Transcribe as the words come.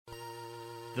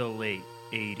the late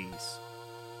 80s,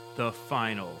 the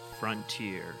final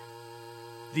frontier.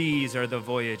 These are the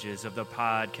voyages of the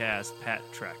podcast Pat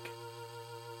Trek.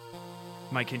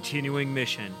 My continuing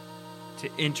mission to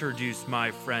introduce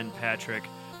my friend Patrick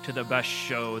to the best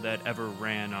show that ever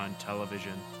ran on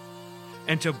television,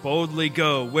 and to boldly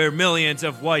go where millions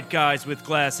of white guys with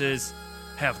glasses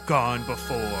have gone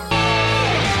before.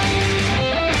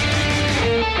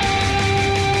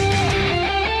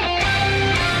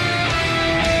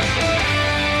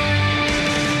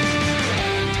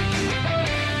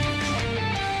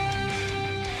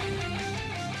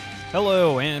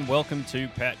 Hello and welcome to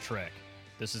Pat Trek.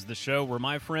 This is the show where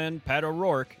my friend Pat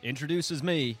O'Rourke introduces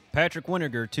me, Patrick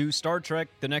Winnegar, to Star Trek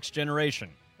The Next Generation,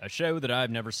 a show that I've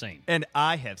never seen. And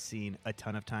I have seen a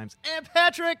ton of times. And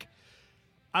Patrick,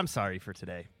 I'm sorry for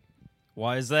today.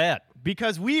 Why is that?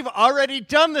 Because we've already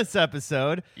done this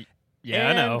episode. Yeah,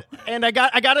 I know. And I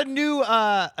got a new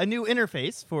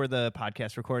interface for the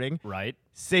podcast recording. Right.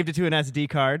 Saved it to an SD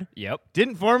card. Yep.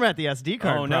 Didn't format the SD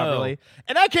card Oh, no. properly.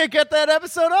 And I can't get that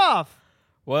episode off.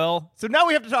 Well, So now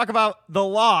we have to talk about The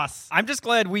Loss. I'm just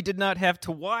glad we did not have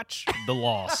to watch The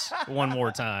Loss one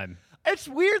more time. It's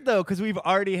weird, though, because we've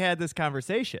already had this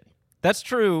conversation. That's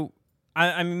true.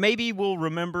 I mean, maybe we'll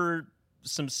remember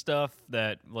some stuff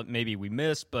that maybe we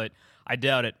missed, but I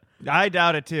doubt it. I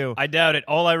doubt it, too. I doubt it.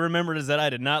 All I remembered is that I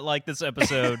did not like this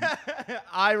episode.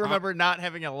 I remember not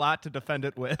having a lot to defend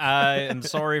it with. I am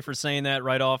sorry for saying that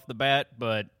right off the bat,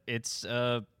 but it's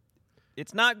not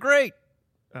great.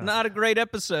 Not a great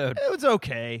episode. It was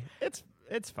okay.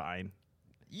 It's fine.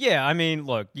 Yeah, I mean,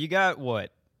 look, you got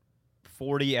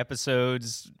 40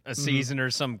 episodes a season or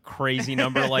some crazy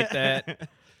number like that,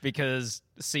 because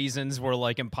seasons were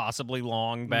impossibly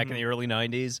long back in the early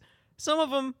 90s. Some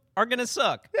of them are going to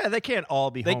suck. Yeah, they can't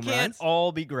all be They home can't runs.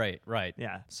 all be great, right?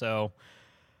 Yeah. So,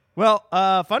 Well,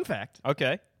 fun fact.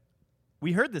 okay.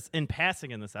 We heard this in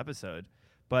passing in this episode,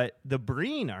 but the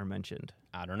Breen are mentioned.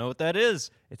 I don't know what that is.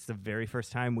 It's the very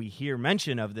first time we hear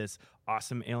mention of this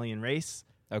awesome alien race.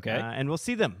 Okay. And we'll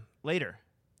see them later.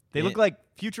 They Yeah. look like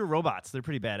future robots. They're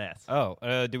pretty badass.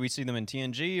 Oh, do we see them in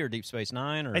TNG or Deep Space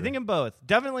Nine? Or? I think in both.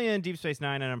 Definitely in Deep Space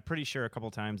Nine, and I'm pretty sure a couple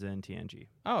times in TNG.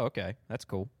 Oh, okay. That's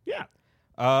cool. Yeah.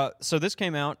 So this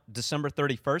came out December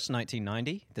 31st,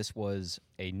 1990. This was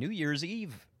a New Year's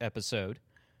Eve episode.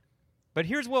 But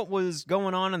here's what was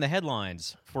going on in the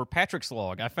headlines for Patrick's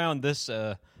Log. I found this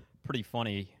pretty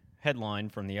funny headline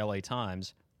from the LA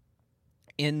Times.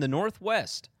 In the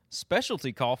Northwest,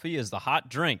 specialty coffee is the hot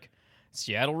drink.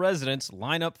 Seattle residents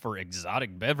line up for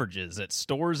exotic beverages at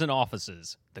stores and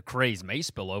offices. The craze may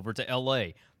spill over to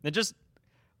LA. Now just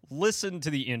listen to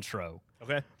the intro.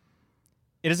 Okay.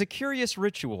 It is a curious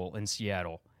ritual in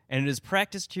Seattle, and it is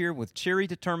practiced here with cheery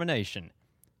determination.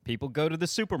 People go to the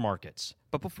supermarkets,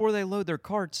 but before they load their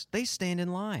carts, they stand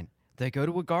in line. They go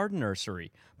to a garden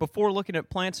nursery. Before looking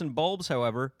at plants and bulbs,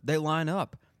 however, they line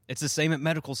up. It's the same at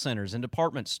medical centers and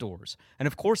department stores. And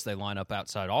of course, they line up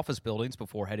outside office buildings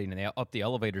before heading up the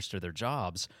elevators to their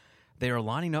jobs. They are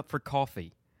lining up for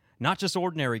coffee. Not just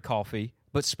ordinary coffee,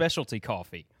 but specialty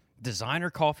coffee. Designer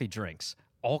coffee drinks.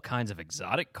 All kinds of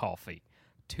exotic coffee.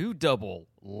 2 double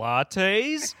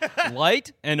lattes,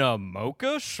 light, and a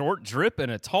mocha, short drip,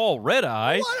 and a tall red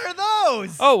eye. What are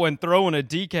those? Oh, and throw in a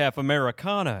decaf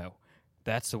Americano.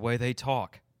 That's the way they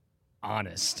talk.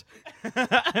 Honest.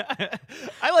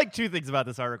 I like two things about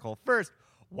this article. First,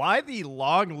 why the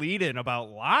long lead-in about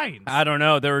lines? I don't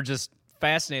know. They were just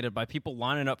fascinated by people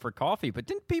lining up for coffee. But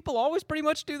didn't people always pretty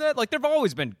much do that? There've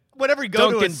always been. Whenever you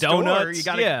go to a Dunkin' store, Donuts, you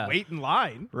gotta yeah. wait in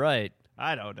line. Right.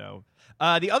 I don't know.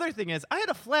 The other thing is, I had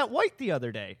a flat white the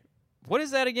other day. What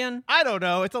is that again? I don't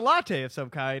know. It's a latte of some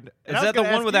kind. And Is I was that the gonna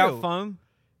one ask without you. foam?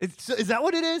 Is that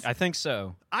what it is? I think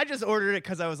so. I just ordered it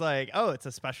because I was like, oh, it's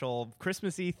a special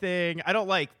Christmassy thing. I don't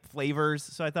like flavors,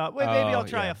 so I thought, well, maybe I'll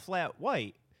try yeah. a flat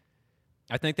white.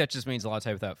 I think that just means a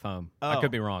latte without foam. I Oh. could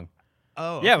be wrong.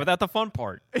 Oh, Yeah, without the fun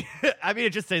part. I mean,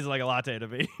 it just tastes like a latte to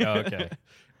me. Oh, okay.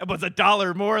 But it's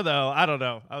 $1 more, though. I don't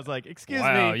know. I was like, excuse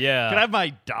Wow, me. yeah. Can I have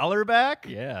my $1 back?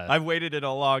 Yeah. I've waited in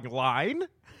a long line.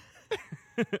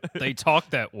 They talk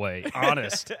that way.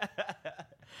 Honest.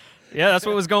 Yeah, that's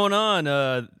what was going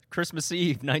on. Christmas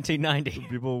Eve, 1990.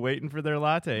 People waiting for their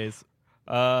lattes.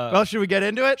 Uh, Well, should we get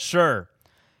into it? Sure.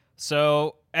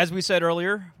 So, as we said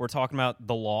earlier, we're talking about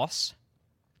The Loss.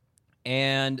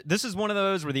 And this is one of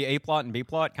those where the A plot and B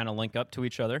plot kind of link up to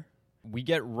each other. We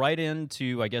get right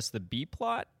into, I guess, the B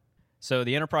plot. So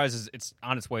the Enterprise it's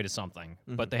on its way to something,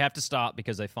 but they have to stop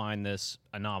because they find this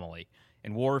anomaly.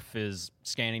 And Worf is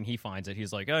scanning. He finds it.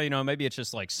 He's like, oh, maybe it's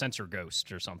just like sensor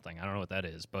ghost or something. I don't know what that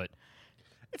is, but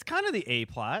It's kind of the A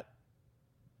plot.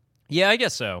 Yeah, I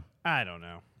guess so. I don't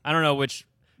know. I don't know which.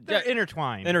 They're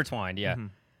intertwined. Intertwined, yeah.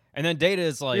 And then Data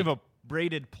is like, we have a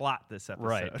braided plot this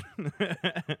episode.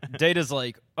 Right. Data's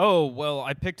like, oh, well,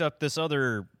 I picked up this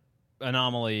other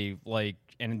anomaly, like,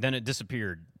 and then it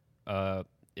disappeared.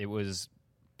 It was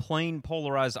plain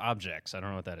polarized objects. I don't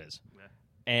know what that is. Yeah.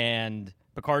 And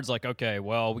Picard's like, okay,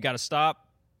 well, we got to stop.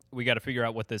 We got to figure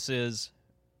out what this is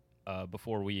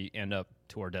before we end up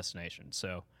to our destination.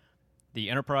 So the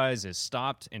Enterprise is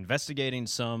stopped investigating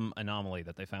some anomaly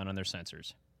that they found on their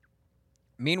sensors.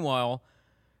 Meanwhile,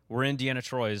 we're in Deanna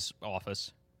Troy's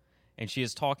office, and she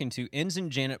is talking to Ensign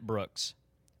Janet Brooks,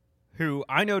 who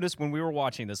I noticed when we were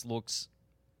watching this looks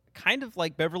kind of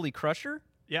like Beverly Crusher.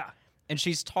 Yeah. And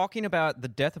she's talking about the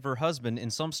death of her husband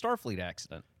in some Starfleet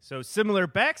accident. So similar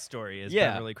backstory as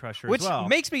Beverly Crusher which as well.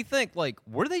 Makes me think, like,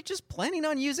 were they just planning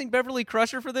on using Beverly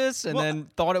Crusher for this and then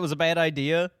thought it was a bad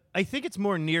idea? I think it's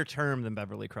more near term than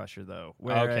Beverly Crusher, though.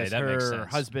 Okay, that makes her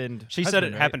sense. husband... She said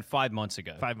it happened 5 months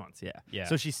ago. 5 months, yeah. Yeah.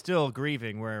 So she's still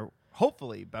grieving, where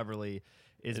hopefully Beverly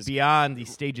is beyond the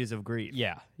stages of grief.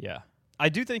 Yeah, yeah. I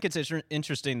do think it's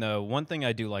interesting, though. One thing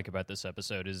I do like about this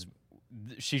episode is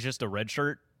she's just a red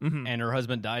shirt, and her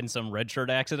husband died in some red shirt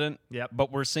accident. Yep.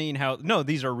 But we're seeing how, no,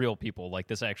 these are real people. Like,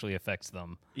 this actually affects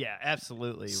them. Yeah,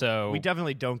 absolutely. So we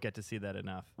definitely don't get to see that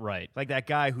enough. Right. Like that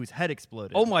guy whose head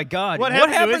exploded. Oh, my God. What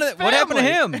happened to his what happened to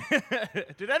him? family?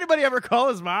 Did anybody ever call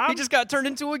his mom? He just got turned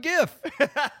into a GIF.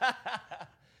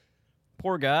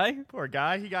 Poor guy. Poor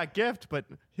guy. He got gift, but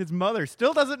his mother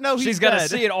still doesn't know he's She's got to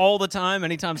see it all the time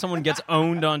anytime someone gets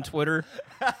owned on Twitter.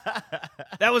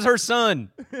 That was her son.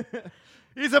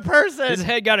 He's a person. His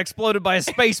head got exploded by a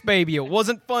space baby. It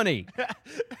wasn't funny.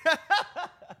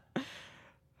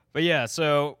 But yeah,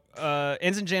 so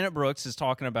Ensign Janet Brooks is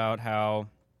talking about how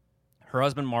her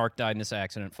husband Mark died in this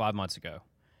accident 5 months ago.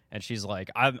 And she's like,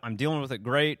 I'm dealing with it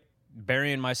great,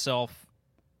 burying myself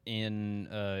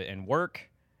in work,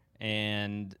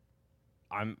 and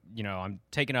I'm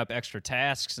taking up extra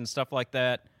tasks and stuff like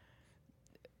that,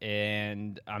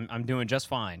 and I'm doing just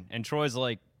fine. And Troy's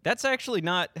like, that's actually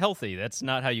not healthy. That's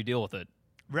not how you deal with it.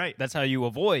 Right. That's how you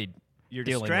avoid You're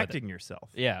dealing distracting with it. yourself.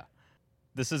 Yeah.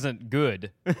 This isn't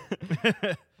good. So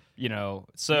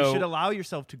you should allow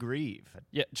yourself to grieve.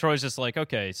 Yeah, Troy's just like,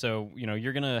 okay, so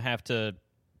you're gonna have to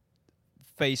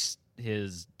face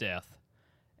his death,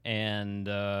 and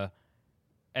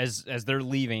as they're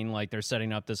leaving, like they're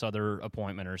setting up this other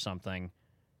appointment or something,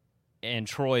 and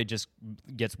Troy just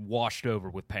gets washed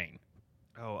over with pain.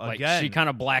 Oh, like again. she kind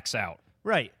of blacks out.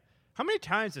 Right. How many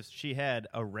times has she had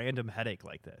a random headache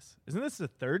like this? Isn't this the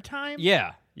third time?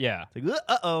 Yeah. It's like,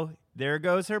 uh-oh, there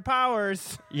goes her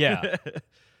powers. Yeah.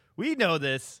 We know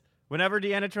this whenever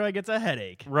Deanna Troy gets a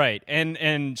headache. Right.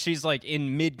 And she's like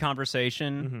in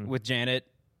mid-conversation with Janet,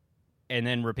 and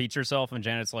then repeats herself, and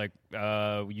Janet's like,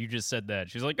 you just said that.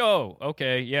 She's like, oh,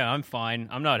 okay, yeah, I'm fine.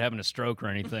 I'm not having a stroke or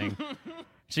anything.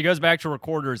 She goes back to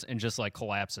recorders and just like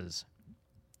collapses.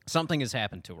 Something has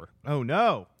happened to her. Oh,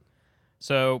 no.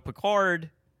 So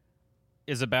Picard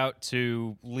is about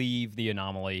to leave the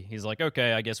anomaly. He's like,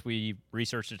 okay, I guess we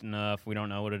researched it enough. We don't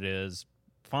know what it is.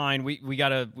 Fine, we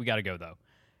gotta go, though.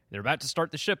 They're about to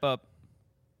start the ship up,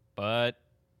 but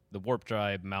the warp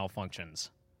drive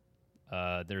malfunctions.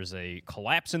 There's a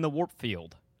collapse in the warp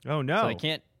field. Oh, no.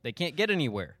 So they can't get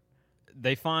anywhere.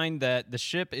 They find that the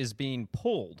ship is being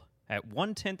pulled at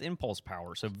 1/10 impulse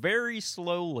power, so very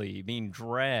slowly being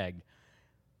dragged,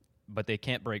 but they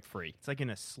can't break free. It's like in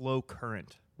a slow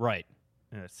current. Right.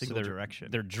 In a single direction.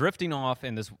 They're drifting off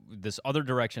in this other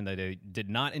direction that they did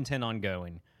not intend on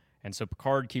going. And so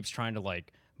Picard keeps trying to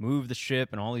like move the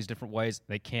ship in all these different ways.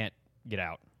 They can't get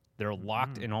out. They're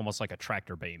locked in almost like a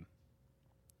tractor beam.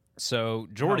 So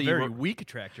Geordi, very weak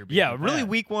tractor beam. yeah, really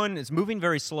weak one. It's moving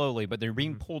very slowly, but they're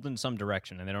being pulled in some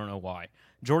direction, and they don't know why.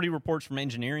 Geordi reports from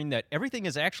engineering that everything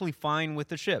is actually fine with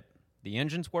the ship. The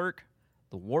engines work,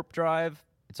 the warp drive,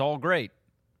 it's all great.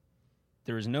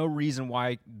 There is no reason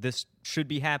why this should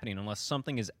be happening unless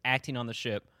something is acting on the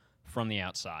ship from the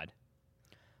outside.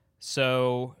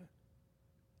 So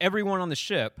everyone on the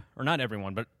ship, or not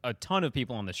everyone, but a ton of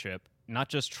people on the ship, not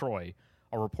just Troy,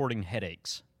 are reporting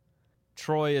headaches.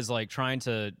 Troy is like trying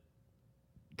to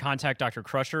contact Dr.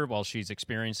 Crusher while she's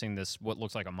experiencing this, what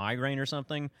looks like a migraine or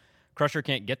something. Crusher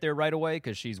can't get there right away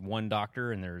because she's one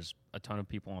doctor and there's a ton of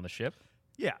people on the ship.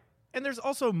 Yeah. And there's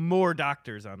also more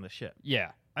doctors on the ship.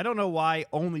 Yeah. I don't know why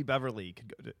only Beverly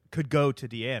could go to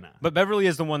Deanna. But Beverly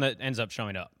is the one that ends up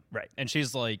showing up. Right. And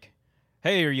she's like,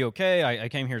 hey, are you okay? I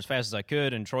came here as fast as I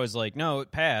could. And Troy's like, no, it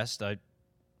passed.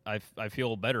 I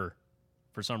feel better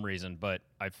for some reason, but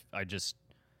I just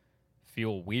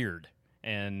feel weird.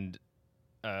 And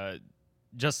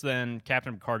just then,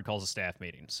 Captain Picard calls a staff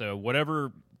meeting. So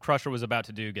whatever Crusher was about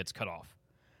to do gets cut off.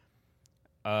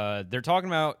 They're talking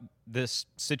about this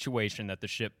situation that the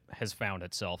ship has found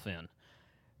itself in.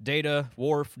 Data,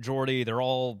 Worf, Geordi, they're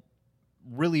all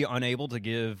really unable to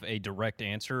give a direct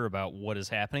answer about what is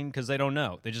happening because they don't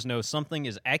know. They just know something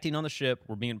is acting on the ship.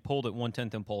 We're being pulled at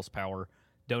 1/10 impulse power.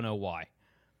 Don't know why.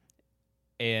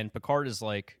 And Picard is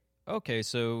like, okay,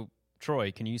 so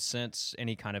Troy, can you sense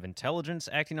any kind of intelligence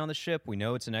acting on the ship? We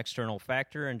know it's an external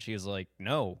factor. And she is like,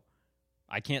 no,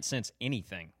 I can't sense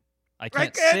anything. I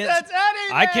can't sense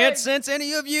anything! I can't sense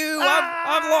any of you.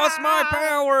 I've lost my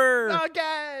power.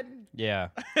 Again! Yeah.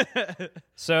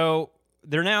 So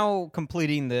they're now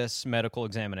completing this medical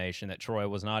examination that Troy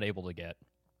was not able to get.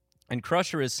 And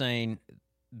Crusher is saying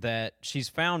that she's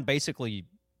found basically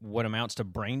what amounts to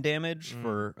brain damage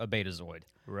for a Betazoid.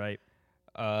 Right.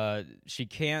 She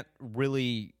can't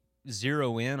really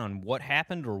zero in on what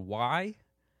happened or why,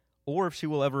 or if she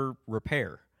will ever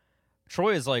repair.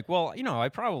 Troy is like, well, I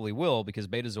probably will because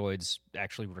Betazoids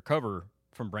actually recover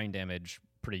from brain damage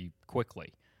pretty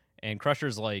quickly. And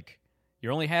Crusher's like,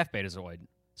 you're only half Betazoid,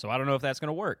 so I don't know if that's going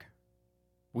to work.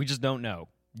 We just don't know.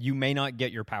 You may not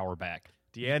get your power back.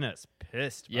 Deanna's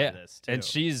pissed by this, too. And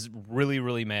she's really,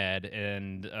 really mad.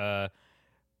 And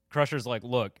Crusher's like,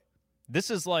 look,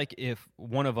 this is like if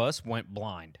one of us went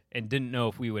blind and didn't know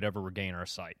if we would ever regain our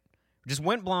sight. Just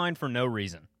went blind for no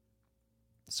reason.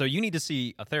 So you need to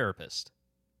see a therapist,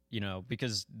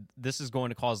 because this is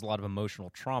going to cause a lot of emotional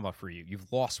trauma for you. You've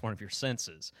lost one of your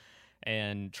senses.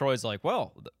 And Troy's like,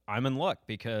 well, I'm in luck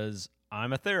because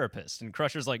I'm a therapist. And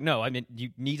Crusher's like, no, I mean, you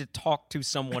need to talk to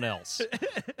someone else.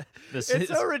 It's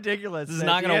so ridiculous. This is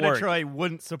not going to work. Troy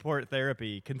wouldn't support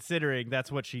therapy, considering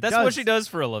that's what she does. That's what she does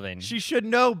for a living. She should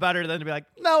know better than to be like,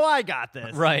 no, I got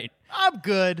this. Right. I'm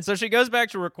good. So she goes back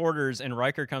to recorders, and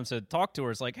Riker comes to talk to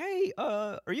her. It's like, hey,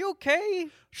 are you okay?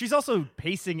 She's also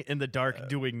pacing in the dark,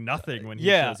 doing nothing when he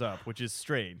shows up, which is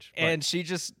strange. But And she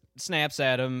just snaps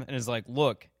at him and is like,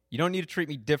 look, you don't need to treat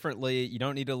me differently. You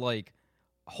don't need to,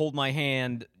 hold my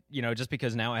hand, just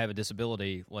because now I have a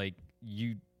disability.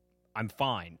 I'm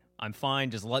fine. I'm fine.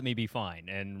 Just let me be fine.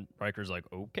 And Riker's like,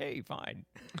 okay, fine.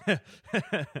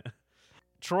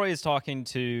 Troy is talking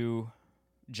to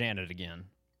Janet again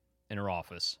in her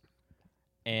office.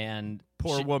 And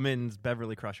poor woman's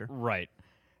Beverly Crusher. Right.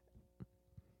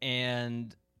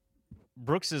 And Janet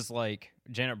Brooks is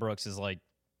like,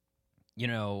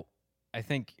 I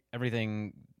think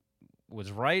everything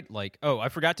was right. I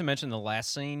forgot to mention the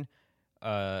last scene.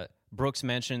 Brooks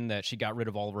mentioned that she got rid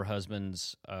of all of her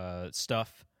husband's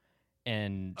stuff.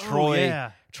 And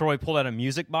Troy pulled out a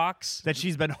music box that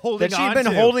she's been holding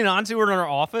on to her in her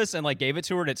office and gave it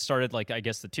to her, and it started I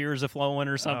guess the tears are flowing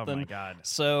or something. Oh my god.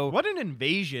 So what an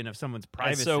invasion of someone's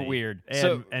privacy. That's so weird.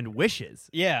 And wishes.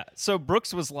 Yeah. So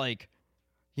Brooks was like,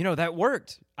 that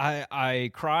worked. I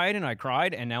cried and I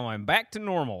cried, and now I'm back to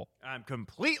normal. I'm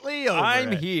completely over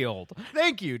I'm it. healed.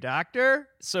 Thank you, doctor.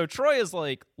 So Troy is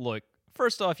like, look,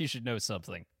 first off, you should know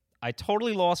something. I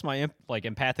totally lost my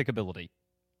empathic ability.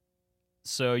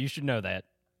 So you should know that.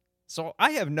 So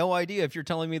I have no idea if you're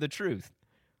telling me the truth,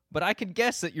 but I can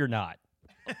guess that you're not.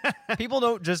 People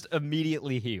don't just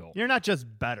immediately heal. You're not just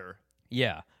better.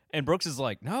 Yeah. And Brooks is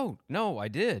like, no, I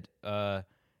did. I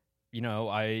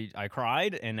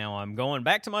cried, and now I'm going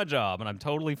back to my job, and I'm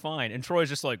totally fine. And Troy's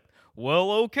just like,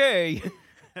 well, okay.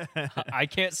 I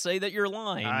can't say that you're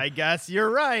lying. I guess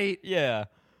you're right. Yeah.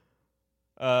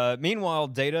 Meanwhile,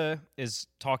 Data is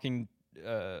talking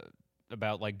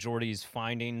about Geordi's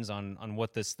findings on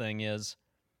what this thing is.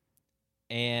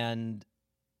 And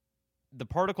the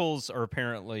particles are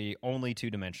apparently only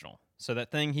two-dimensional. So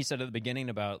that thing he said at the beginning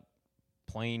about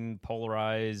plain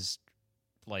polarized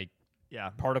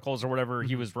particles or whatever,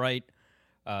 he was right.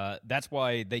 That's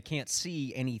why they can't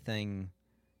see anything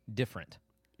different.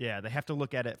 Yeah, they have to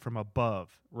look at it from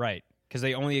above. Right, because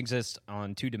they only exist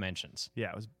on 2 dimensions. Yeah,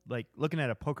 it was like looking at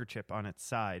a poker chip on its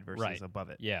side versus above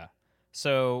it. Yeah.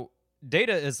 So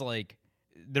Data is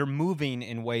they're moving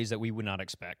in ways that we would not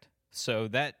expect. So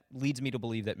that leads me to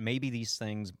believe that maybe these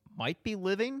things might be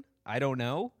living. I don't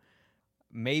know.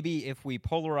 Maybe if we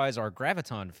polarize our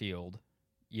graviton field,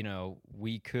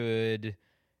 we could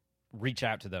reach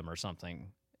out to them or something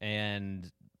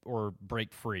or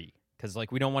break free. Because,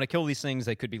 we don't want to kill these things.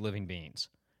 They could be living beings.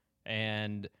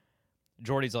 And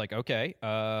Geordi's like, okay,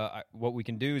 what we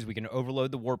can do is we can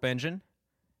overload the warp engine.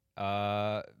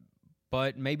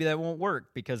 But maybe that won't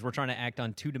work because we're trying to act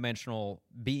on 2-dimensional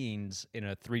beings in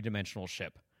a 3-dimensional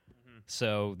ship. Mm-hmm.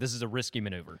 So this is a risky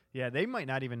maneuver. Yeah, they might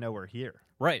not even know we're here.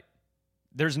 Right.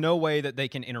 there's no way that they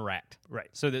can interact. Right.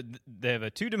 So that they have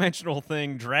a 2-dimensional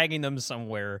thing dragging them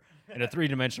somewhere in a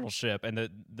 3-dimensional ship, and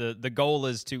the goal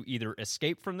is to either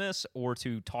escape from this or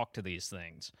to talk to these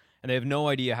things. And they have no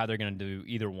idea how they're going to do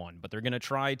either one, but they're going to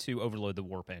try to overload the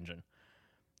warp engine.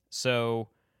 So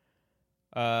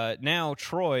now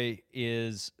Troy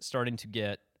is starting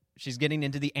to she's getting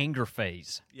into the anger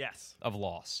phase Yes. of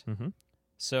loss. Mm-hmm.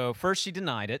 So first she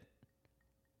denied it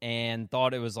and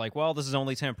thought it was like, well, this is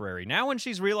only temporary. Now when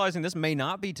she's realizing this may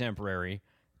not be temporary,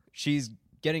 she's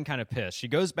getting kind of pissed. She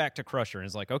goes back to Crusher and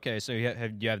is like, okay, so you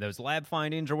have those lab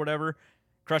findings or whatever?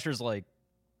 Crusher's like,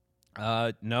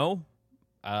 no.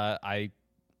 I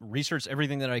researched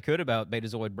everything that I could about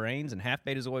Betazoid brains and half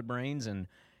Betazoid brains, and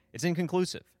it's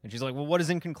inconclusive. And she's like, well, what does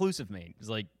inconclusive mean? He's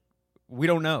like, we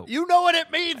don't know. You know what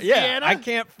it means, Yeah, Deanna. I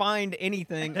can't find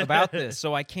anything about this,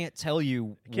 so I can't tell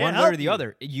you one way help or the you.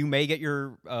 other. You may get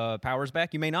your powers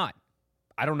back. You may not.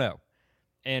 I don't know.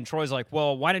 And Troy's like,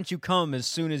 well, why didn't you come as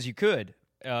soon as you could?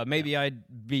 Maybe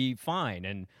I'd be fine.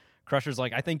 And Crusher's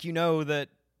like, I think you know that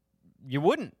you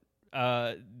wouldn't.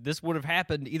 This would have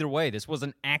happened either way. This was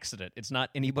an accident. It's not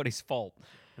anybody's fault.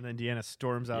 And then Deanna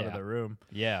storms out of Yeah. the room.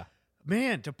 Yeah.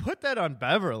 Man, to put that on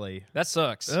Beverly. That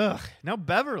sucks. Ugh. Now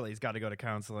Beverly's got to go to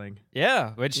counseling.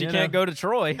 Yeah, but she You can't know. go to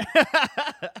Troy.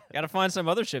 Got to find some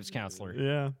other ship's counselor.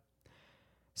 Yeah.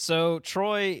 So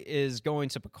Troy is going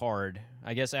to Picard.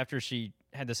 I guess after she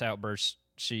had this outburst,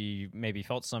 she maybe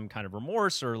felt some kind of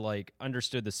remorse or like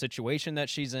understood the situation that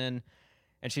she's in.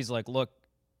 And she's like, look,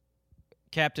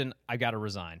 Captain, I got to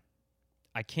resign.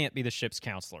 I can't be the ship's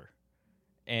counselor.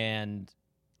 And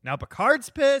Now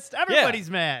Picard's pissed. Everybody's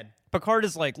mad. Picard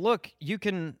is like, look, you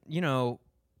can,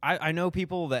 I know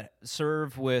people that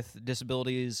serve with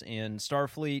disabilities in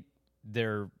Starfleet.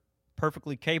 They're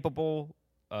perfectly capable.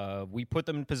 We put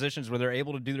them in positions where they're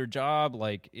able to do their job.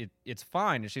 Like, it's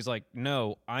fine. And she's like,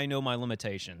 no, I know my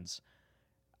limitations.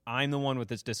 I'm the one with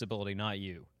this disability, not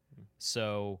you.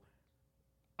 So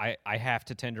I have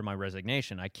to tender my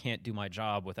resignation. I can't do my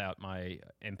job without my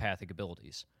empathic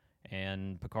abilities.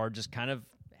 And Picard just kind of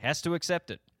has to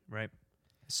accept it. Right.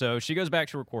 So she goes back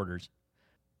to her quarters.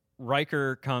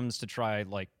 Riker comes to try,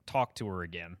 talk to her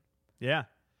again. Yeah.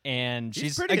 And He's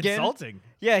she's pretty again, insulting.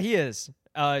 Yeah, he is.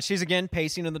 She's again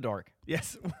pacing in the dark.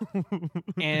 Yes.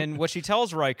 And what she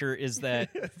tells Riker is that,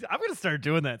 I'm going to start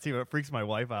doing that, see what freaks my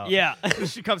wife out. yeah.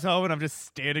 She comes home and I'm just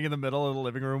standing in the middle of the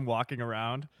living room walking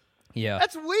around. Yeah.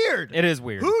 That's weird. It is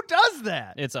weird. Who does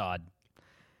that? It's odd.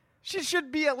 She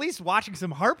should be at least watching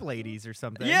some harp ladies or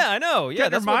something. Yeah, I know. Yeah, Get her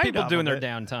that's what mind people off do of in their it.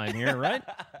 downtime here, right?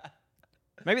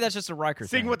 Maybe that's just a Riker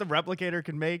Seeing thing. what the replicator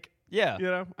can make. Yeah. You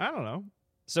know, I don't know.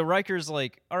 So Riker's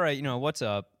like, all right, what's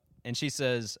up? And she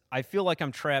says, I feel like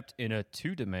I'm trapped in a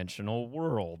 2-dimensional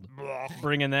world.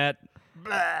 Bringing that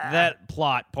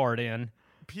plot part in.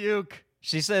 Puke.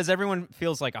 She says everyone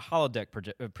feels like a holodeck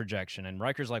projection. And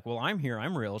Riker's like, well, I'm here.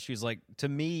 I'm real. She's like, to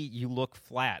me, you look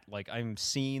flat. Like, I'm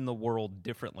seeing the world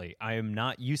differently. I am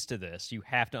not used to this. You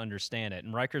have to understand it.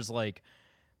 And Riker's like,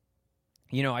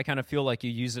 I kind of feel like you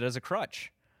use it as a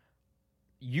crutch.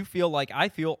 You feel like I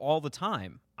feel all the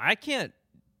time. I can't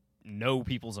know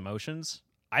people's emotions.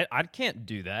 I can't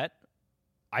do that.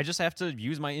 I just have to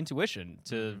use my intuition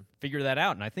to figure that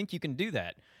out. And I think you can do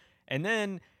that. And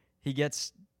then he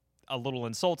gets a little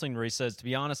insulting where he says, to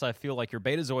be honest, I feel like your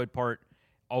Betazoid part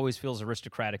always feels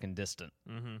aristocratic and distant.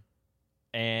 Mm-hmm.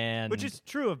 And Which is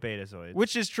true of Betazoids.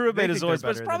 which is true of They think they're Betazoids,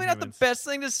 but it's better probably than not humans. the best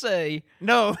thing to say.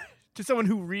 No, to someone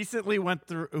who recently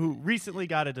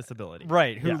got a disability.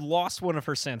 Right, who Yeah. lost one of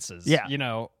her senses. Yeah.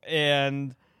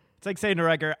 And It's like saying to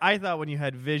Riker, I thought when you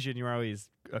had vision, you were always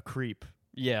a creep,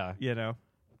 yeah. you know?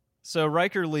 So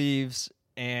Riker leaves,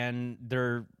 and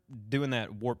they're doing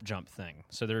that warp jump thing.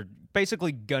 So they're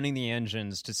basically gunning the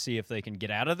engines to see if they can get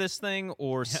out of this thing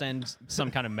or send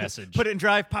some kind of message. Put it in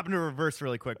drive, pop into reverse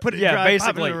really quick. Put it in yeah, drive,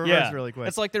 basically, pop into reverse yeah. really quick.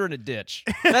 It's like they're in a ditch.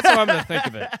 That's how I'm going to think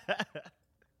of it.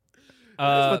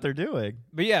 That's what they're doing.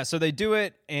 But yeah, so they do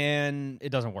it, and it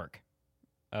doesn't work.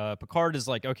 Picard is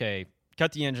like, okay,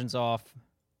 cut the engines off.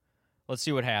 Let's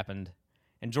see what happened.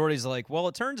 And Geordi's like, well,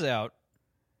 it turns out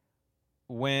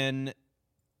when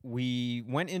we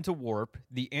went into warp,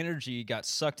 the energy got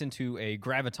sucked into a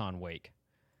graviton wake.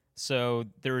 So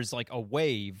there's like a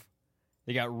wave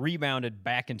that got rebounded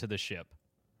back into the ship.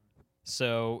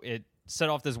 So it set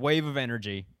off this wave of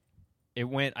energy. It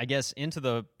went, I guess, into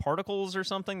the particles or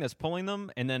something that's pulling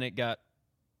them, and then it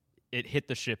hit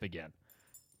the ship again.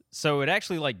 So it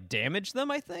actually damaged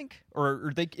them, I think,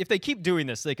 or if they keep doing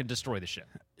this, they can destroy the ship.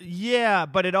 Yeah,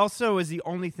 but it also is the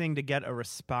only thing to get a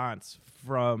response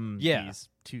from Yeah. these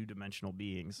 2-dimensional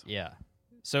beings. Yeah.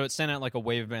 So it sent out like a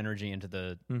wave of energy into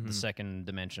the Mhm. second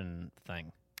dimension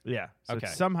thing. Yeah. So Okay.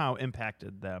 it somehow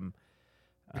impacted them.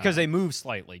 Because they move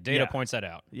slightly. Data yeah. points that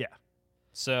out. Yeah.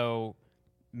 So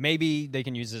maybe they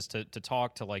can use this to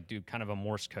talk, to like do kind of a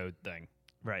Morse code thing,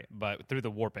 Right. but through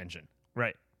the warp engine.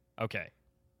 Right. Okay.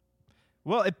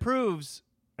 Well, it proves,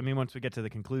 I mean, once we get to the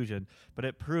conclusion, but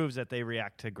it proves that they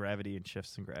react to gravity and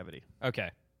shifts in gravity.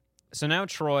 Okay. So now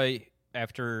Troy,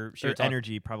 after she Or was talk-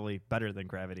 energy, probably better than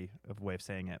gravity, of a way of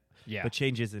saying it. Yeah. But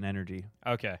changes in energy.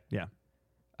 Okay. Yeah.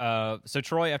 So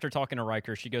Troy, after talking to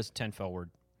Riker, she goes to 10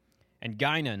 forward. And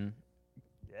Guinan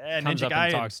Yeah, comes Ninja up Gaiden.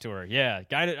 and talks to her. Yeah.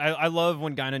 Guinan, I love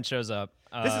when Guinan shows up.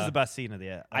 This is the best scene of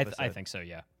the I episode. think so,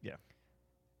 yeah. Yeah.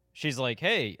 She's like,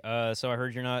 hey, so I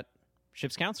heard you're not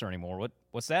ship's counselor anymore.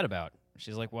 What's that about?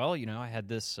 She's like, well, I had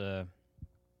this,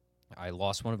 I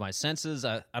lost one of my senses.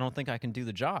 I don't think I can do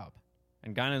the job.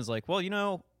 And Guinan's like,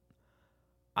 well,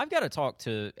 I've got to talk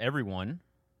to everyone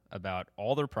about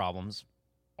all their problems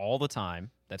all the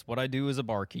time. That's what I do as a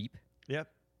barkeep. Yep.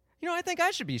 I think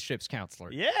I should be ship's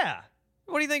counselor. Yeah.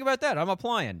 What do you think about that? I'm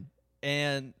applying.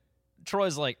 And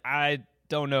Troy's like, I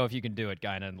don't know if you can do it,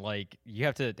 Guinan. Like, you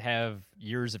have to have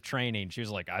years of training. She was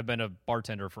like, I've been a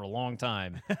bartender for a long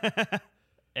time.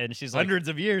 And she's like, Hundreds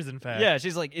of years, in fact. yeah,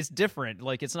 she's like, it's different.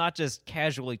 Like, it's not just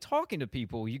casually talking to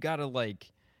people. You got to, like,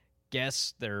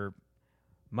 guess their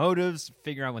motives,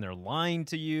 figure out when they're lying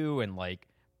to you, and, like,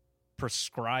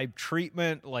 prescribe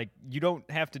treatment. Like, you don't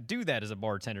have to do that as a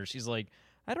bartender. She's like,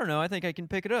 I don't know. I think I can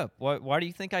pick it up. Why do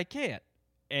you think I can't?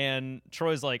 And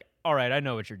Troy's like, all right, I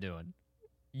know what you're doing.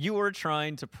 You are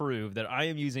trying to prove that I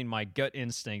am using my gut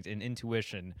instinct and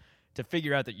intuition to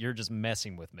figure out that you're just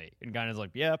messing with me. And Guinan's like,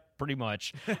 yeah, pretty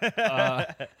much.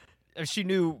 She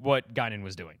knew what Guinan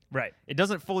was doing. Right. It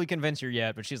doesn't fully convince her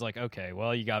yet, but she's like, okay,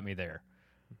 well, you got me there.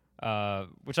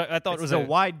 Which I thought It's was a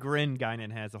wide grin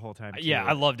Guinan has the whole time. Too. Yeah,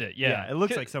 I loved it. Yeah, It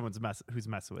looks like someone's who's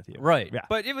messing with you. right. Yeah.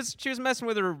 But she was messing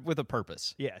with her with a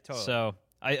purpose. Yeah, totally. So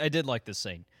I did like this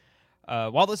scene.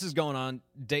 While this is going on,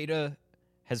 Data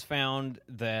has found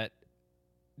that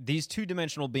these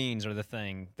two-dimensional beings are the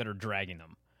thing that are dragging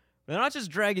them. They're not just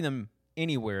dragging them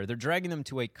anywhere. They're dragging them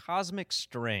to a cosmic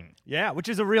string, Yeah, which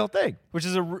is a real thing. which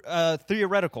is a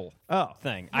theoretical Oh,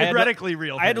 thing. theoretically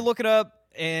real. I had to thing. look it up,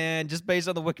 and just based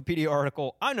on the Wikipedia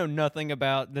article, I know nothing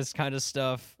about this kind of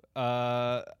stuff.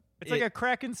 It's like a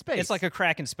crack in space. It's like a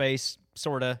crack in space,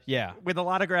 sort of. Yeah, with a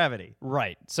lot of gravity.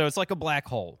 right. So it's like a black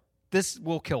hole. This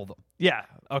will kill them. Yeah.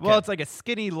 Okay. Well, it's like a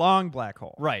skinny, long black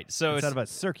hole. Right. So Instead of a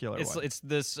circular one. it's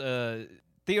this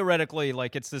theoretically,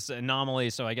 like, it's this anomaly.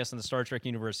 So I guess in the Star Trek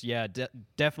universe, yeah,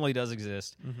 definitely does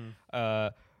exist. Mm-hmm.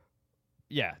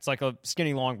 Yeah, it's like a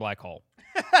skinny, long black hole.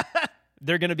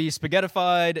 They're going to be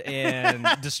spaghettified and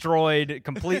destroyed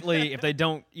completely if they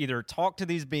don't either talk to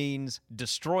these beings,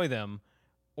 destroy them,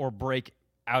 or break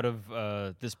out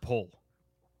of this pull.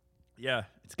 Yeah.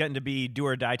 It's getting to be do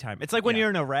or die time. It's like when Yeah. you're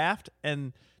in a raft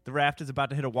and the raft is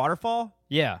about to hit a waterfall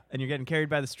Yeah. and you're getting carried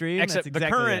by the stream. Except That's exactly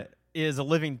the current it. is a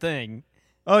living thing.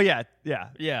 Oh, yeah. Yeah.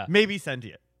 Yeah. Maybe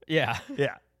sentient. Yeah.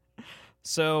 Yeah.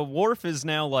 So Worf is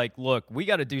now like, look, we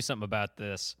got to do something about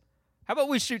this. How about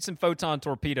we shoot some photon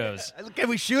torpedoes? Can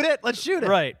we shoot it? Let's shoot it.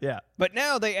 Right. Yeah. But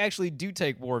now they actually do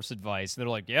take Worf's advice. They're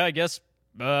like, yeah, I guess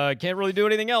can't really do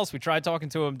anything else. We tried talking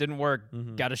to him, didn't work.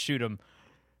 Got to shoot him.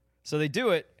 So they do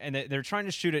it, and they're trying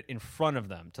to shoot it in front of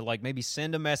them to, like, maybe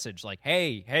send a message like,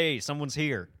 hey, someone's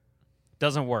here.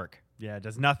 Doesn't work. Yeah. It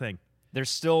does nothing. They're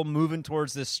still moving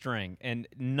towards this string, and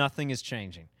nothing is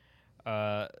changing.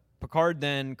 Picard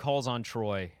then calls on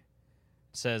Troy,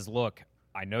 says, look,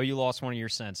 I know you lost one of your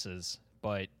senses,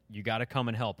 but you got to come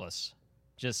and help us.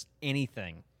 Just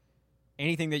anything.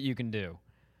 Anything that you can do.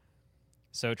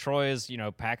 So Troy is,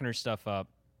 packing her stuff up,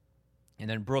 and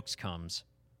then Brooks comes,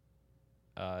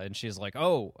 and she's like,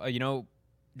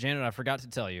 Janet, I forgot to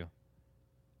tell you.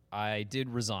 I did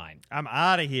resign. I'm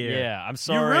out of here. Yeah, I'm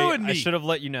sorry. ruined me. I should have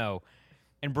let you know.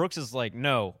 And Brooks is like,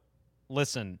 no,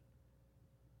 listen,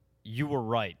 you were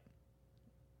right.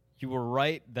 You were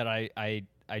right that I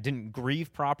didn't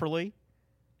grieve properly,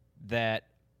 that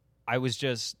I was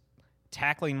just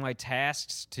tackling my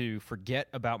tasks to forget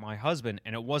about my husband,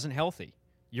 and it wasn't healthy.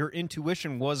 Your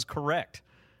intuition was correct.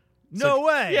 No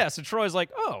way. Yeah, so Troy's like,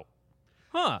 oh,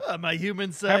 huh. My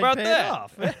human side How about paid that?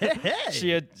 off. Hey. She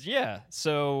had,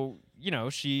 so,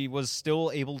 she was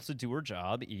still able to do her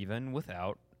job even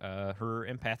without her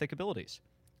empathic abilities.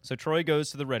 So Troy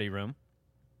goes to the ready room,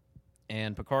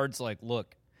 and Picard's like,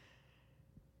 look,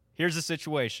 here's the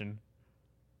situation.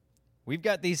 We've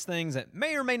got these things that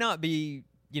may or may not be,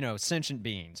 sentient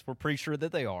beings. We're pretty sure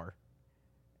that they are.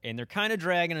 and they're kind of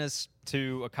dragging us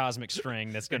to a cosmic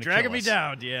string that's going to kill dragging me us.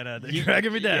 down, Deanna. They're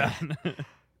dragging me down. Yeah.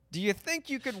 Do you think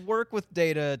you could work with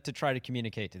Data to try to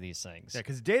communicate to these things? Yeah,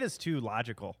 because Data's too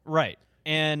logical. Right.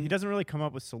 And He doesn't really come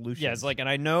up with solutions. yeah, it's like, and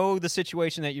I know the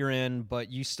situation that you're in,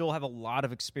 but you still have a lot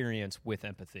of experience with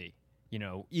empathy. You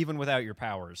know, even without your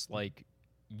powers, like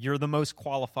you're the most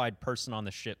qualified person on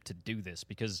the ship to do this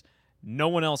because no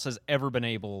one else has ever been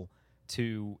able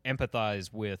to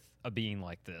empathize with a being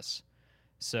like this.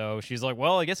 So she's like,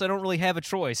 well, I guess I don't really have a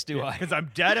choice, do I? Because I'm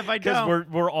dead if I Because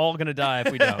don't. we're all going to die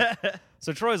if we don't.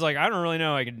 So Troy's like, I don't really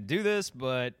know I can do this,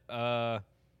 but I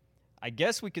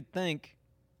guess we could think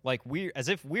like as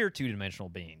if we're two-dimensional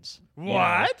beings. You know?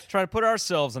 What? Try to put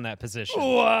ourselves in that position.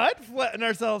 What? Flatten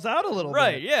ourselves out a little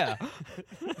Right, bit. yeah.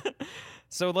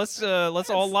 So let's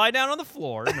all lie down on the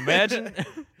floor and imagine.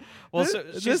 Well, so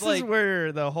she's This like, is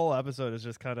where the whole episode is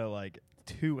just kind of like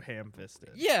too ham-fisted.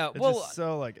 yeah, It's well, just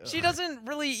so like she ugh. doesn't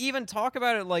really even talk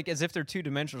about it like as if they're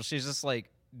two-dimensional. She's just like,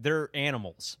 they're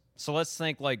animals. So let's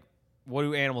think like, what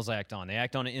do animals act on? They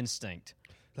act on an instinct.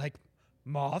 like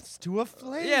moths to a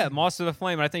flame. Yeah, moths to the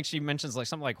flame. And I think she mentions like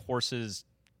something like horses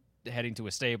heading to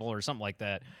a stable or something like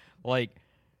that. Like,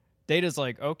 Data's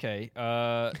like, okay,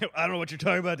 I don't know what you're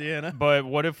talking about, Deanna. but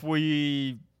what if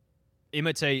we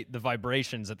imitate the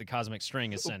vibrations that the cosmic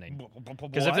string is sending?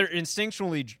 Because if they're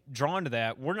instinctually drawn to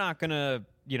that, we're not gonna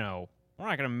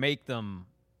make them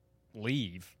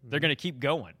leave. They're gonna keep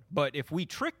going. But if we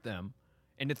trick them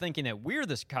into thinking that we're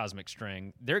this cosmic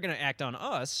string, they're gonna act on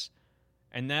us,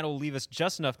 and that'll leave us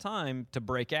just enough time to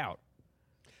break out.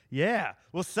 Yeah,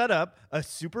 we'll set up a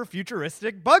super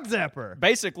futuristic bug zapper.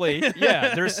 Basically,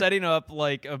 yeah, they're setting up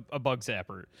like a bug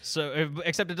zapper. So,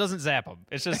 except it doesn't zap them.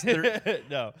 It's just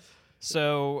No,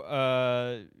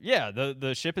 so. Yeah,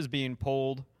 the ship is being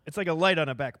pulled. it's like a light on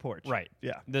a back porch. Right.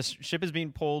 Yeah. This ship is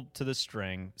being pulled to the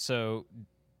string. So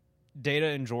Data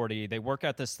and Geordi, they work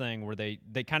out this thing where they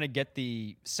kind of get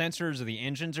the sensors of the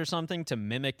engines or something to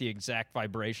mimic the exact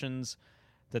vibrations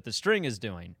that the string is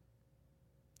doing.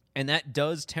 And that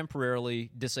does temporarily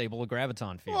disable a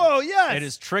graviton field. Whoa, yes. It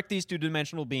has tricked these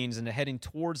two-dimensional beings into heading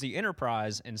towards the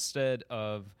Enterprise instead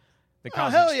of the Oh,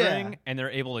 cosmic hell yeah. string, and they're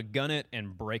able to gun it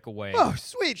and break away. Oh,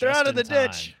 sweet. They're just out of in the time.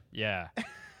 ditch. Yeah.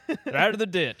 They're out of the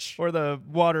ditch. Or the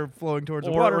water flowing towards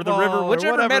the Or the waterfall, river, or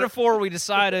whichever whatever. metaphor we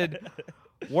decided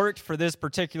worked for this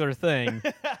particular thing.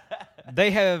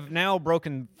 They have now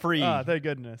broken free Ah, thank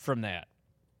goodness. from that.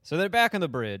 So they're back on the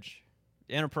bridge.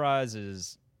 The Enterprise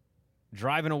is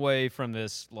driving away from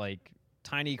this like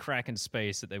tiny crack in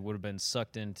space that they would have been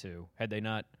sucked into had they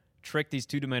not tricked these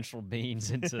two-dimensional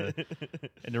beings into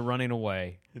running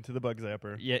away. Into the bug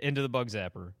zapper. Yeah, into the bug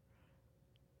zapper.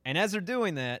 And as they're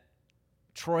doing that,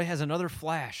 Troy has another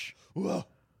flash. Whoa.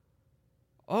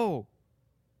 Oh,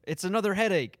 it's another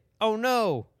headache. Oh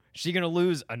no. She gonna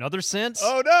lose another sense?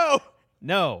 Oh, no.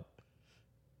 No.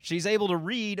 She's able to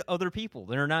read other people.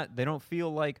 They don't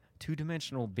feel like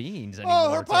two-dimensional beings anymore.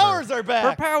 Oh, her to powers are back.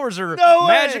 Her powers are No way.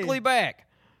 magically back.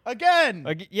 Again.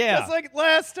 Yeah. That's like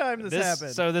last time this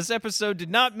happened. So this episode did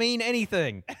not mean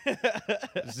anything.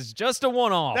 This is just a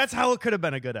one-off. That's how it could have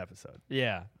been a good episode.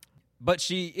 Yeah. But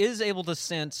she is able to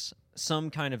sense some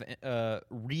kind of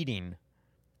reading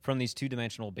from these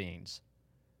two-dimensional beings.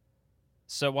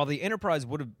 So while the Enterprise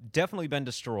would have definitely been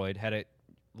destroyed had it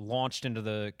launched into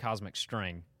the cosmic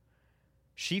string,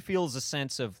 she feels a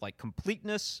sense of like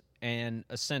completeness and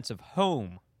a sense of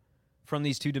home from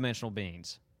these two-dimensional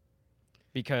beings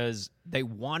because they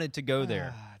wanted to go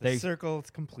there. The circle is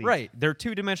complete. Right. They're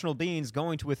two-dimensional beings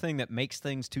going to a thing that makes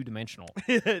things two-dimensional.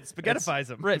 It spaghettifies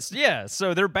them. Right. Yeah.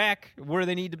 So they're back where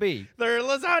they need to be. They're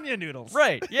lasagna noodles.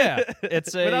 Right. Yeah.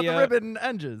 It's a Without the ribbon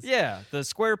edges. Yeah. The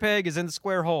square peg is in the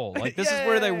square hole. Like this is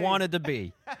where they Yay. wanted to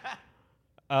be.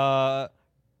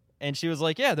 And she was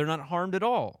like, "Yeah, they're not harmed at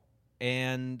all."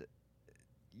 And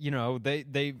you know,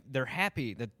 they're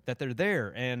happy that they're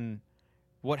there. And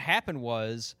what happened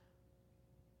was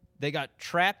they got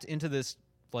trapped into this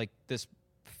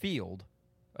field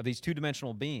of these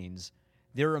two-dimensional beings.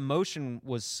 Their emotion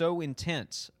was so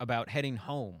intense about heading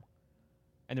home,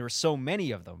 and there were so many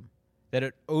of them that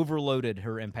it overloaded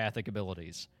her empathic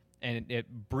abilities, and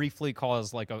it briefly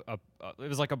caused like it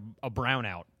was like a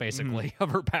brownout basically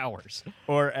of her powers.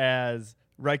 Or as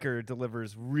Riker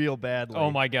delivers real badly.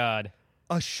 Oh my god.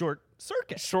 A short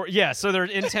circuit. Short, yeah. So they're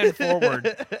in 10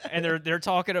 forward, and they're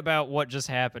talking about what just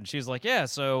happened. She's like, yeah.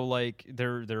 So like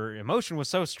their emotion was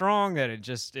so strong that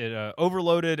it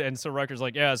overloaded, and so Riker's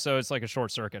like, yeah. So it's like a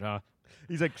short circuit, huh?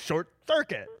 He's like, short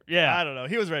circuit. Yeah. I don't know.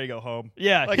 He was ready to go home.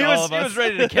 Yeah, Like he all was, of he us. was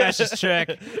ready to cash his check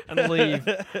and leave.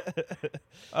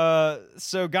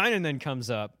 So Guinan then comes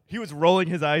up. He was rolling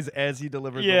his eyes as he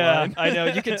delivered the Yeah, line. I know.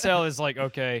 You can tell it's like,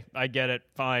 okay, I get it.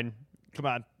 Fine. Come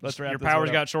on, let's wrap Your this powers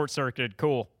one got up. short-circuited.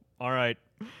 Cool. All right.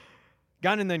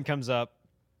 Guinan then comes up,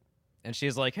 and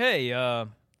she's like, hey,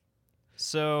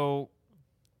 so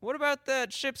what about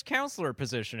that ship's counselor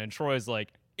position? And Troy's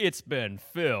like, it's been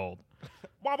filled.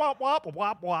 Wop, wop, wop,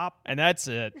 wop, wop. And that's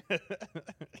it.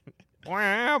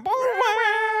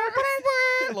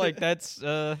 Like, that's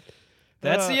the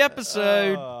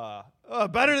episode.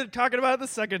 Better than talking about it the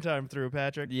second time through,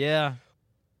 Patrick. Yeah.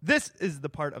 This is the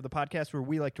part of the podcast where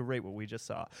we like to rate what we just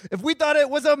saw. If we thought it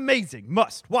was amazing,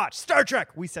 must watch Star Trek,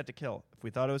 we set to kill. If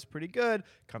we thought it was pretty good,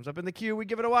 comes up in the queue, we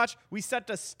give it a watch, we set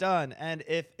to stun. And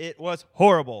if it was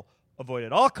horrible, avoid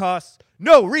at all costs,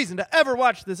 no reason to ever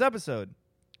watch this episode,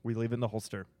 we leave it in the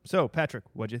holster. So, Patrick,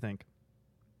 what'd you think?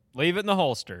 Leave it in the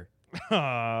holster.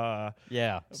 I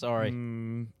Yeah, sorry.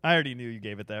 already knew you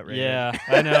gave it that rating. Yeah,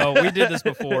 I know. We did this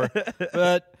before.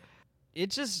 But it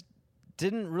just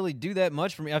didn't really do that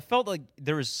much for me. I felt like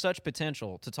there was such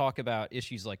potential to talk about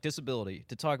issues like disability,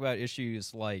 to talk about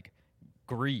issues like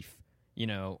grief,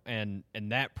 and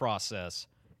that process.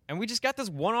 And we just got this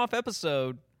one-off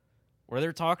episode where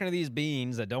they're talking to these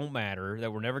beings that don't matter,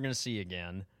 that we're never going to see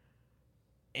again.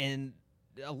 And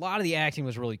a lot of the acting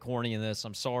was really corny in this.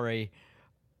 I'm sorry.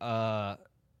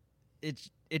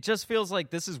 It just feels like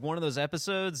this is one of those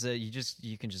episodes that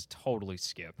you can just totally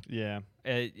skip. Yeah.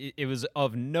 It was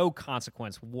of no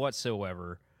consequence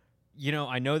whatsoever.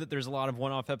 I know that there's a lot of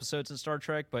one-off episodes in Star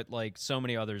Trek, but like so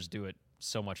many others do it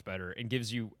so much better and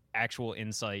gives you actual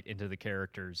insight into the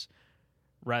characters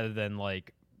rather than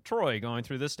like Troy going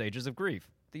through the stages of grief.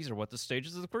 These are what the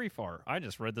stages of grief are. I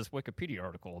just read this Wikipedia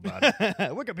article about it.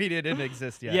 Wikipedia didn't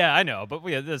exist yet. Yeah, I know, but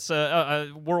we had this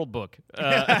World Book.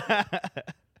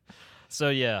 So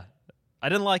yeah, I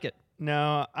didn't like it.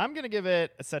 No, I'm going to give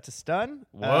it a set to stun.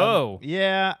 Whoa.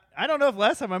 Yeah, I don't know if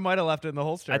last time I might have left it in the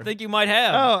holster. I think you might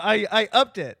have. Oh, I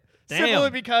upped it. Damn. Simply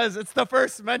because it's the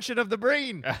first mention of the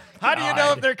Breen. How do you know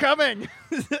God. if they're coming?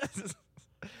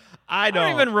 I I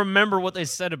don't even remember what they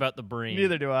said about the Breen.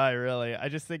 Neither do I, really. I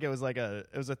just think it was I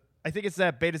think it's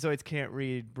that Betazoids can't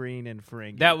read Breen and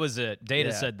Ferengi. That was it. Data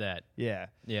Yeah. said that. Yeah.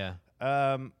 Yeah.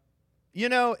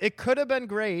 It could have been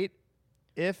great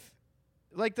if,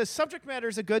 like, the subject matter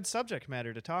is a good subject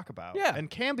matter to talk about. Yeah. And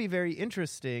can be very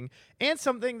interesting and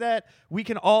something that we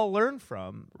can all learn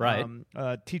from. Right.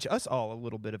 Teach us all a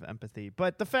little bit of empathy.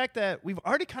 But the fact that we've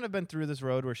already kind of been through this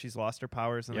road where she's lost her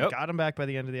powers and Yep. got them back by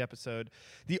the end of the episode,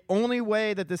 the only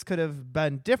way that this could have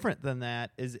been different than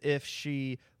that is if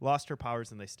she lost her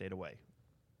powers and they stayed away.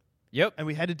 Yep. And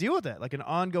we had to deal with that, like an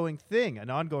ongoing thing, an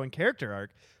ongoing character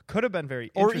arc. Could have been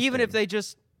very Or interesting. even if they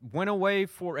just went away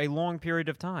for a long period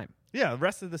of time. Yeah, the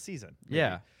rest of the season. maybe.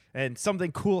 Yeah. And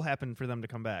something cool happened for them to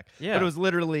come back. Yeah. But it was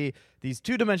literally these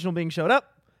two-dimensional beings showed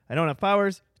up. I don't have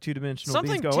powers. Two-dimensional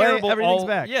Something beings go terrible. away. Everything's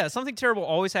back. Yeah, something terrible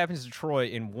always happens to Troy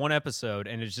in one episode,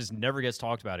 and it just never gets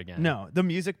talked about again. No, the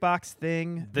music box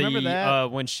thing. Remember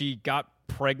that? When she got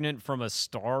pregnant from a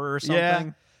star or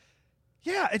something.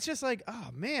 Yeah, it's just like, oh,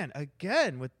 man,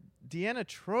 again, with Deanna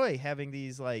Troi having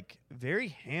these, like, very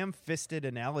ham-fisted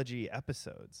analogy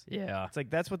episodes. Yeah. It's like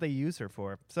that's what they use her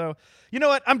for. So, you know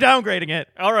what? I'm downgrading it.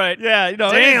 All right. Yeah, it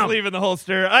Damn. is leaving the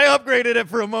holster. I upgraded it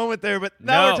for a moment there, but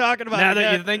now No. we're talking about Now it that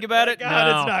again. you think about it, God,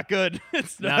 no. it's not good.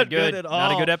 It's Not good at all.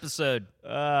 Not a good episode.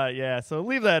 Yeah, so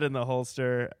leave that in the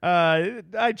holster.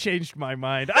 I changed my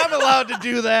mind. I'm allowed to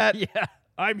do that. Yeah.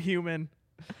 I'm human.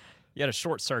 You had a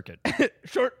short circuit.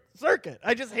 Short circuit.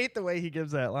 I just hate the way he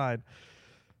gives that line.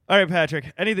 All right,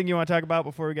 Patrick, anything you want to talk about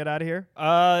before we get out of here?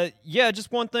 Yeah,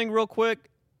 just one thing real quick.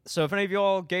 So if any of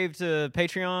y'all gave to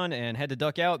Patreon and had to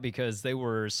duck out because they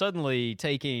were suddenly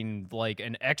taking like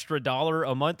an extra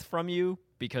 $1 a month from you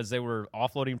because they were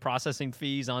offloading processing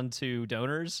fees onto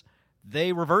donors,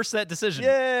 they reversed that decision.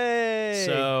 Yay!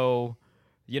 So,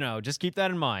 just keep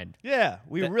that in mind. yeah,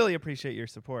 we really appreciate your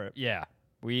support. Yeah.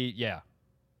 So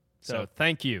So-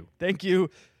 thank you. Thank you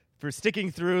for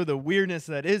sticking through the weirdness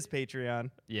that is Patreon,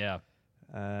 Yeah.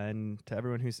 and to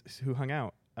everyone who hung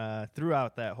out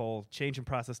throughout that whole change in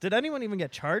process. Did anyone even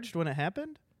get charged when it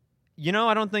happened?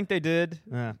 I don't think they did.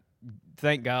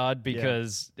 Thank God, Yeah.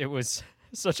 because it was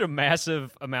such a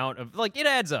massive amount of, like, it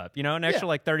adds up, an extra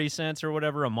like 30 cents or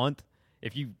whatever a month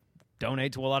if you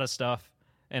donate to a lot of stuff.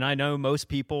 And I know most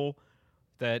people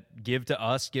that give to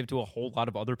us give to a whole lot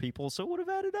of other people, so it would have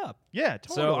added up. Yeah,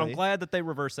 totally. So I'm glad that they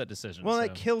reversed that decision. Well, so.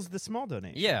 it kills the small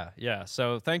donation. Yeah.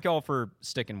 So thank y'all for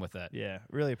sticking with that. Yeah,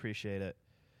 really appreciate it.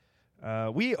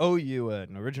 We owe you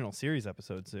an original series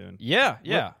episode soon.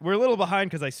 Yeah. We're a little behind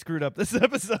because I screwed up this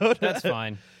episode. That's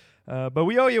fine. But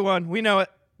we owe you one. We know it.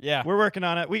 Yeah. We're working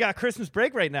on it. We got Christmas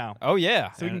break right now. Oh,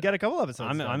 yeah. So we can get a couple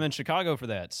episodes. I'm in Chicago for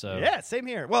that, so. Yeah, same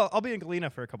here. Well, I'll be in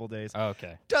Galena for a couple days.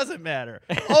 Okay. Doesn't matter.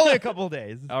 Only a couple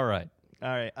days. All right. All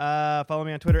right. Follow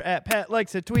me on Twitter at Pat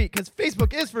Likes a Tweet because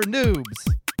Facebook is for noobs.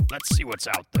 Let's see what's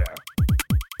out there.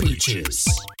 Peaches.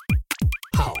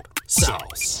 Hot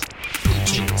sauce.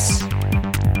 Peaches.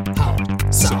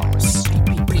 Hot sauce.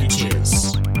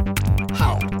 Peaches.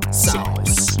 Hot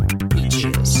sauce.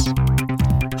 Peaches.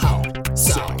 Hot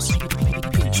sauce.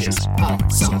 Peaches.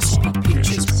 Hot sauce.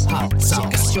 Peaches. Hot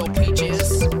sauce. Your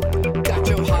peaches.